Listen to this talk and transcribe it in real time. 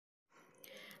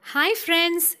Hi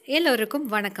friends, எல்லோருக்கும்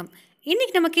வணக்கம்.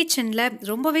 இன்றைக்கி நம்ம கிச்சனில்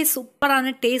ரொம்பவே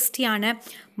சூப்பரான டேஸ்டியான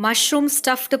மஷ்ரூம்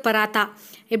ஸ்டஃப்டு பராத்தா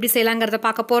எப்படி செய்யலாங்கிறத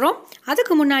பார்க்க போகிறோம்.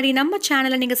 அதுக்கு முன்னாடி நம்ம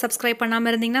சேனலை நீங்கள் சப்ஸ்கிரைப்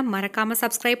பண்ணாமல் இருந்தீங்கன்னா மறக்காமல்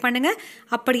சப்ஸ்கிரைப் பண்ணுங்கள்.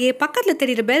 அப்படியே பக்கத்தில்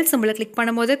தெரியுற பெல் சிம்பிளை கிளிக்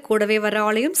பண்ணும்போது கூடவே வர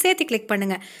ஆளையும் சேர்த்து கிளிக்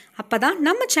பண்ணுங்கள். அப்போ தான்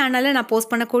நம்ம சேனலில் நான்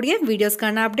போஸ்ட் பண்ணக்கூடிய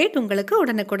வீடியோஸ்க்கான அப்டேட் உங்களுக்கு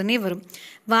உடனுக்குடனே வரும்.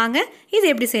 வாங்க இது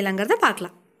எப்படி செய்யலாங்கிறத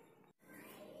பார்க்கலாம்.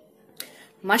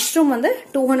 மஷ்ரூம்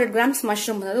 200 கிராம்ஸ்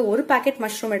மஷ்ரூம், அதாவது ஒரு பாக்கெட்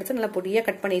மஷ்ரூம் எடுத்து நல்லா பொடியாக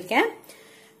கட் பண்ணியிருக்கேன்.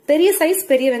 பெரிய சைஸ்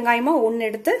பெரிய வெங்காயமா ஒன்று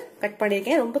எடுத்து கட்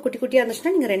பண்ணியிருக்கேன். ரொம்ப குட்டி குட்டியாக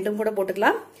இருந்துச்சுன்னா நீங்கள் ரெண்டும் கூட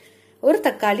போட்டுக்கலாம். ஒரு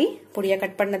தக்காளி பொடியாக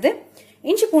கட் பண்ணது,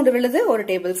 இஞ்சி பூண்டு விழுது ஒரு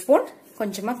டேபிள் ஸ்பூன்,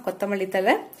 கொஞ்சமாக கொத்தமல்லி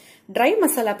தழை, ட்ரை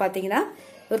மசாலா பார்த்தீங்கன்னா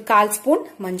ஒரு 1/4 ஸ்பூன்,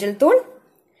 மஞ்சள் தூள்,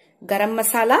 கரம்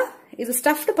மசாலா. இது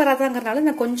ஸ்டஃப்டு பராத்தாங்கிறதுனால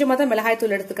நான் கொஞ்சமாக தான் மிளகாய்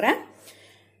தூள் எடுத்துக்கிறேன்.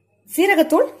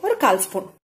 சீரகத்தூள் ஒரு 1/4 ஸ்பூன்.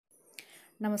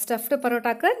 நம்ம ஸ்டஃப்டு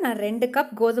பரோட்டாக்கு நான் 2 கப்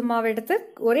கோதுமை மாவு எடுத்து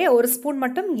ஒரே ஒரு ஸ்பூன்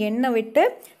மட்டும் எண்ணெய் விட்டு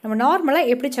நம்ம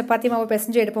நார்மலாக எப்படி சப்பாத்தி மாவு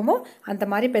பிசைஞ்சு எடுப்போமோ அந்த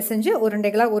மாதிரி பிசைஞ்சு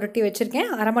உருண்டைகளாக உருட்டி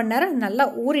வச்சுருக்கேன். அரை மணி நேரம் நல்லா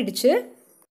ஊறிடுச்சு.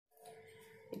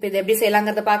 இப்போ இது எப்படி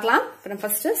செய்யலாங்கிறத பார்க்கலாம். இப்போ நம்ம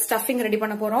ஃபஸ்ட்டு ஸ்டஃபிங் ரெடி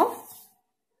பண்ண போகிறோம்.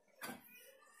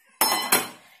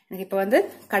 எனக்கு இப்போ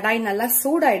கடாய் நல்லா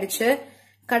சூடாயிடுச்சு.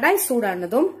 கடாய்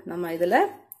சூடானதும் நம்ம இதில்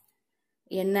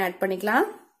எண்ணெய் ஆட் பண்ணிக்கலாம்.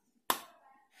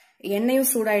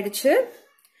 எண்ணெயும் சூடாயிடுச்சு.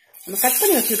 நம்ம கட்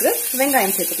பண்ணி வச்சுட்டு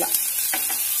வெங்காயம் சேர்த்துக்கலாம்.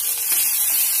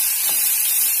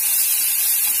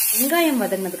 வெங்காயம்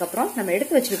வதங்கினதுக்கு அப்புறம் நம்ம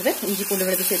எடுத்து வச்சிருக்கிற இஞ்சி பூண்டு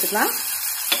விழுது சேர்த்துக்கலாம்.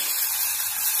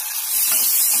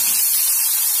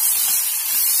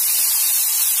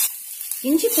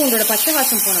 இஞ்சி பூண்டோட பச்சை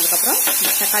வாசம் போனதுக்கு அப்புறம்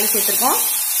தக்காளி சேர்த்திருக்கோம்.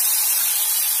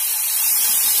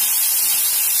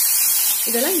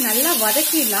 இதெல்லாம் நல்லா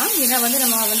வதக்கிடலாம். ஏன்னா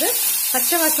நம்ம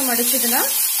பச்சை வாசம் அடிச்சதுன்னா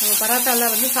நம்ம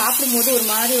பராத்தால சாப்பிடும் போது ஒரு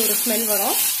மாதிரி ஒரு ஸ்மெல்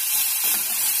வரும்.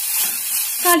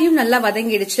 தக்காளியும் நல்லா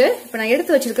வதங்கிடுச்சு. இப்ப நான்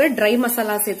எடுத்து வச்சிருக்கிற ட்ரை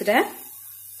மசாலா சேர்த்துட்டேன்.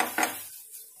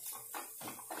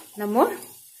 நம்ம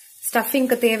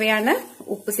ஸ்டஃபிங்க்கு தேவையான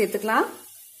உப்பு சேர்த்துக்கலாம்.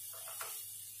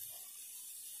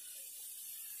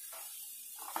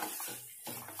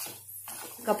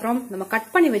 அதுக்கப்புறம் நம்ம கட்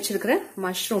பண்ணி வச்சிருக்கிற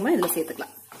மஷ்ரூமை இதுல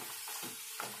சேர்த்துக்கலாம்.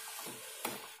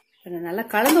 நல்லா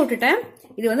கலந்து விட்டுட்டேன்.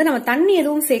 இது நம்ம தண்ணி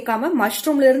எதுவும் சேர்க்காம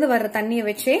மஷ்ரூம்ல இருந்து வர்ற தண்ணியை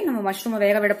வச்சே நம்ம மஷ்ரூமை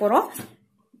வேக விட போறோம்.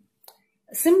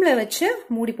 சிம்ல வச்சு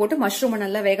மூடி போட்டு மஷ்ரூமை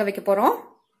நல்லா வேக வைக்க போறோம்.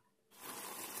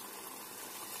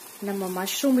 நம்ம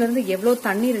மஷ்ரூம்ல இருந்து எவ்வளவு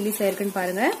தண்ணி ரிலீஸ் ஆயிருக்குன்னு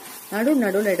பாருங்க.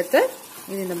 நடுவில் எடுத்து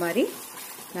இது இந்த மாதிரி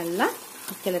நல்லா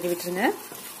கிளறி விட்டுருங்க.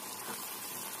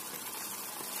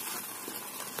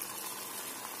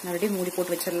 மறுபடியும் மூடி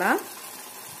போட்டு வச்சிடலாம்.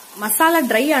 மசாலா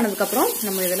ட்ரை ஆனதுக்கு அப்புறம்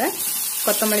நம்ம இதுல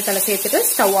கொத்தமல்லி தழை சேர்த்துட்டு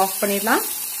ஸ்டவ் ஆஃப் பண்ணிடலாம்.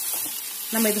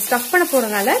 நம்ம இது ஸ்டஃப் பண்ண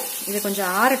போறதுனால இது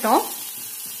கொஞ்சம் ஆறட்டும்.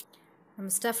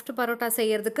 நம்ம ஸ்டஃப்டு பரோட்டா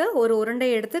செய்யறதுக்கு ஒரு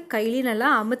உருண்டையை எடுத்து கையில நல்லா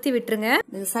அமுத்தி விட்டுருங்க.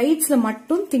 இந்த சைட்ஸ்ல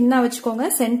மட்டும் தின்னா வச்சுக்கோங்க.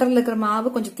 சென்டர்ல இருக்கிற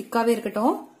மாவு கொஞ்சம் திக்காவே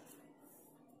இருக்கட்டும்.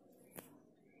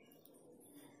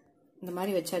 இந்த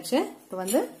மாதிரி வச்சாச்சு. இப்போ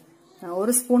நான்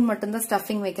ஒரு ஸ்பூன் மட்டும்தான்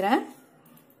ஸ்டஃபிங் வைக்கிறேன்.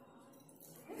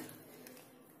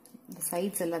 இந்த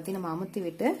சைட்ஸ் எல்லாத்தையும் நம்ம அமுத்தி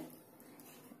விட்டு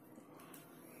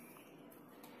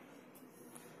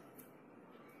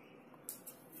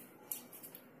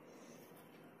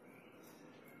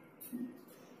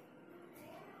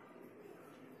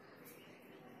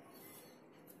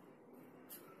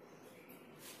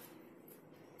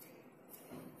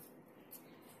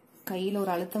கையில்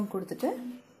ஒரு அழுத்தம் கொடுத்துட்டு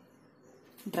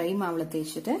ட்ரை மாவுல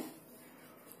தேய்ச்சிட்டு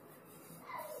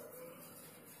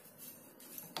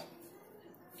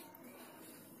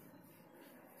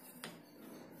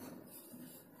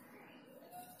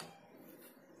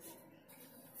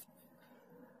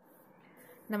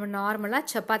நம்ம நார்மலா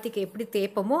சப்பாத்திக்கு எப்படி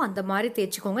தேய்ப்போமோ அந்த மாதிரி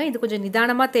தேய்ச்சிக்கோங்க. இது கொஞ்சம்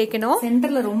நிதானமா தேய்க்கணும்.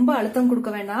 சென்டர்ல ரொம்ப அழுத்தம்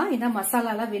கொடுக்க வேண்டாம், ஏன்னா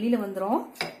மசாலா எல்லாம் வெளியில வந்துடும்.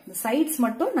 இந்த சைட்ஸ்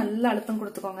மட்டும் நல்லா அழுத்தம்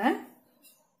கொடுத்துக்கோங்க.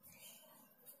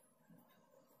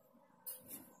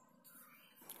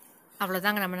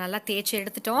 அவ்வளவுதாங்க, நம்ம நல்லா தேய்ச்சி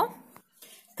எடுத்துட்டோம்.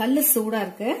 கல்லு சூடா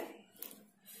இருக்கு.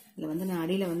 இதுல நான்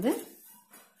அடியில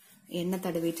எண்ணெய்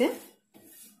தடவிட்டு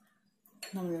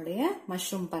நம்மளுடைய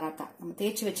மஷ்ரூம் பராத்தா, நம்ம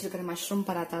தேய்ச்சி வச்சிருக்கிற மஷ்ரூம்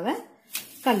பராத்தாவை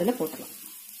கல்லுல போட்டுடலாம்.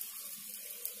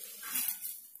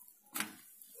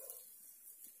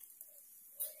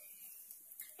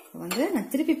 நான்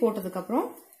திருப்பி போட்டதுக்கு அப்புறம்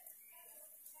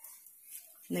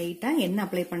லைட்டா எண்ணெய்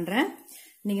அப்ளை பண்றேன்.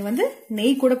 நீங்க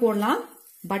நெய் கூட போடலாம்,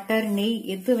 பட்டர் நெய்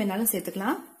எது வேணாலும்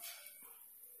சேர்த்துக்கலாம்.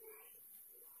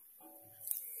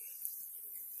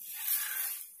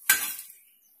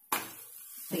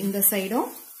 இந்த சைடும்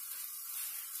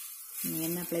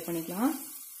எண்ணெய் அப்ளை பண்ணிக்கலாம்.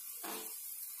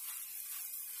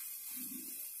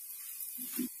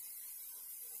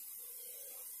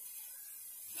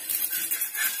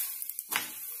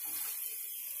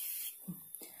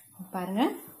 பாருங்க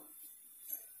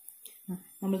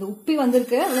நம்மளுக்கு உப்பி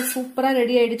வந்திருக்கு, நல்லா சூப்பரா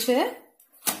ரெடி ஆயிடுச்சு.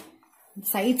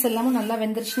 சைட்ஸ் எல்லாமும் நல்லா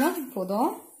வெந்துருச்சுன்னா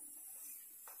போதும்.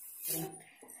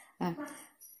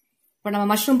 இப்ப நம்ம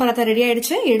மஷ்ரூம் பராத்தா ரெடி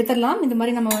ஆயிடுச்சு, எடுத்துடலாம். இந்த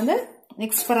மாதிரி நம்ம வந்து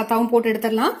நெக்ஸ்ட் பராத்தாவும் போட்டு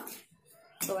எடுத்துடலாம்.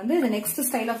 இப்போ வந்து இந்த நெக்ஸ்ட்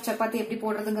ஸ்டைல் ஆஃப் சப்பாத்தி எப்படி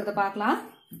போடுறதுங்கிறத பார்க்கலாம்.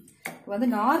 வந்து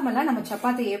நார்மலா நம்ம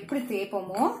சப்பாத்தி எப்படி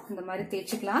தேய்ப்போமோ இந்த மாதிரி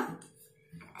தேய்ச்சிக்கலாம்.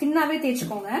 தின்னாவே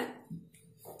தேய்ச்சிக்கோங்க.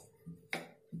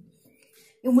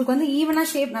 உங்களுக்கு வந்து ஈவனா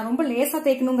ஷேப், நான் ரொம்ப லேசா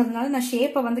தேய்க்கணுங்கிறதுனால நான்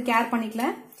ஷேப்பை வந்து கேர் பண்ணிக்கல.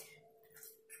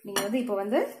 நீங்க வந்து இப்போ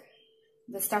வந்து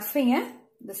இந்த ஸ்டஃபிங்க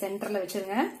இந்த சென்டர்ல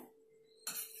வச்சிருங்க.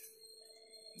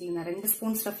 நான் 2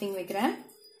 ஸ்பூன் ஸ்டஃபிங் வைக்கிறேன்.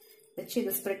 வச்சு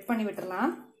இதை ஸ்ப்ரெட் பண்ணி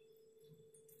விட்டுறலாம்.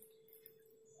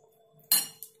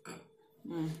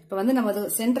 இப்போ வந்து நம்ம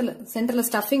சென்டர்ல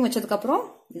ஸ்டஃபிங் வச்சதுக்கு அப்புறம்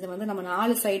இதை வந்து நம்ம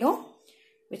 4 சைடும்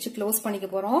வச்சு க்ளோஸ் பண்ணிக்க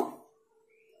போறோம்.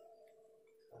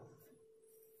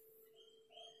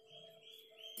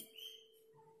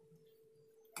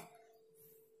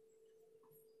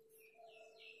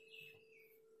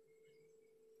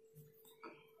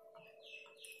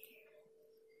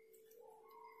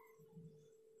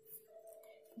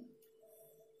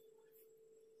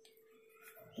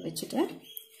 வச்சுட்டு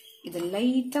இது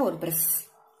லைட்டா ஒரு பிரஸ்,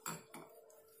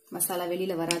 மசாலா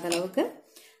வெளியில வராத அளவுக்கு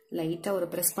லைட்டா ஒரு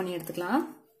பிரஸ் பண்ணி எடுத்துக்கலாம்.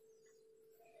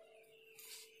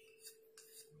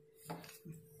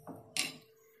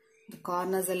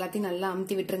 கார்னர்ஸ் எல்லாத்தையும் நல்லா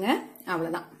அமுத்தி விட்டுருங்க.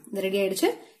 அவ்வளவுதான், இது ரெடி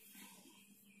ஆயிடுச்சு.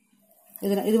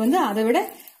 இது வந்து அதை விட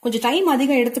கொஞ்சம் டைம்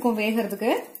அதிகம் எடுத்துக்கும்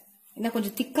வேகிறதுக்கு, இன்னும்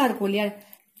கொஞ்சம் திக்கா இருக்கும் இல்லையா.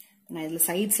 நான் இதுல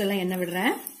சைட்ஸ்ல எல்லாம் எண்ணெய்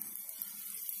விடுறேன்.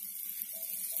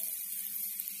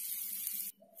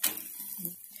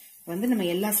 வந்து நம்ம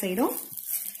எல்லா சைடும்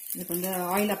இதுக்கு வந்து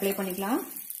ஆயில் அப்ளை பண்ணிக்கலாம்.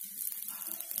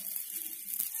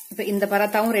 இப்ப இந்த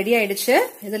பராத்தாவும் ரெடி ஆயிடுச்சு.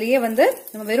 இதுலயே வந்து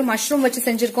நம்ம வெறும் மஷ்ரூம் வச்சு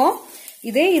செஞ்சிருக்கோம்.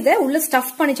 இதை உள்ள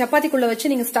ஸ்டஃப் பண்ணி சப்பாத்திக்குள்ள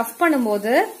வச்சு நீங்க ஸ்டஃப்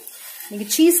பண்ணும்போது நீங்க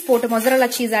சீஸ் போட்டு மொசரல்லா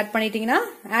சீஸ் ஆட் பண்ணிட்டீங்கன்னா,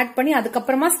 ஆட் பண்ணி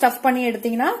அதுக்கப்புறமா ஸ்டஃப் பண்ணி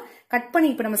எடுத்தீங்கன்னா, கட் பண்ணி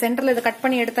இப்ப நம்ம சென்டர்ல இதை கட்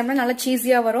பண்ணி எடுத்தோம்னா நல்லா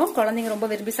சீஸியா வரும். குழந்தைங்க ரொம்ப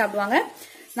விரும்பி சாப்பிடுவாங்க.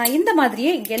 நான் இந்த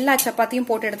மாதிரியே எல்லா சப்பாத்தியும்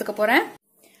போட்டு எடுத்துக்க போறேன்.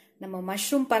 நம்ம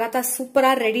மஷ்ரூம் பராத்தா சூப்பரா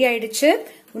ரெடி ஆயிடுச்சு.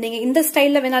 நீங்க இந்த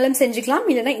ஸ்டைல்ல வேணாலும் செஞ்சுக்கலாம்,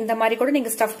 இல்லைன்னா இந்த மாதிரி கூட நீங்க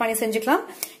ஸ்டஃப் பண்ணி செஞ்சுக்கலாம்.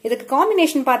 இதுக்கு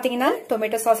காம்பினேஷன் பாத்தீங்கன்னா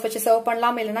டொமேட்டோ சாஸ் வச்சு சர்வ்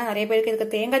பண்ணலாம், இல்லைன்னா நிறைய பேருக்கு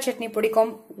இதுக்கு தேங்காய் சட்னி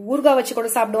பிடிக்கும், ஊறுகாய் வச்சு கூட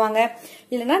சாப்பிடுவாங்க,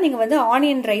 இல்லைன்னா நீங்க வந்து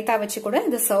ஆனியன் ரைத்தா வச்சு கூட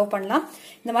இதை சர்வ் பண்ணலாம்.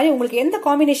 இந்த மாதிரி உங்களுக்கு எந்த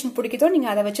காம்பினேஷன் பிடிக்குதோ நீங்க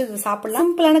அதை வச்சு இதை சாப்பிடலாம்.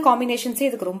 சிம்பிளான காம்பினேஷன்ஸே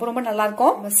இதுக்கு ரொம்ப ரொம்ப நல்லா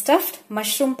இருக்கும். ஸ்டஃப்ட்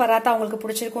மஷ்ரூம் பராத்தா உங்களுக்கு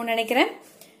பிடிச்சிருக்கும்னு நினைக்கிறேன்.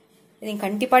 நீங்க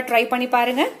கண்டிப்பா ட்ரை பண்ணி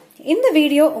பாருங்க. இந்த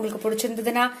வீடியோ உங்களுக்கு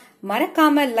பிடிச்சிருந்ததுன்னா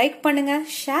மறக்காம லைக் பண்ணுங்க,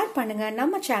 ஷேர் பண்ணுங்க,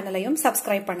 நம்ம சேனலையும்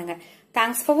சப்ஸ்கிரைப் பண்ணுங்க.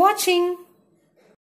 தேங்க்ஸ் ஃபார் வாட்சிங்.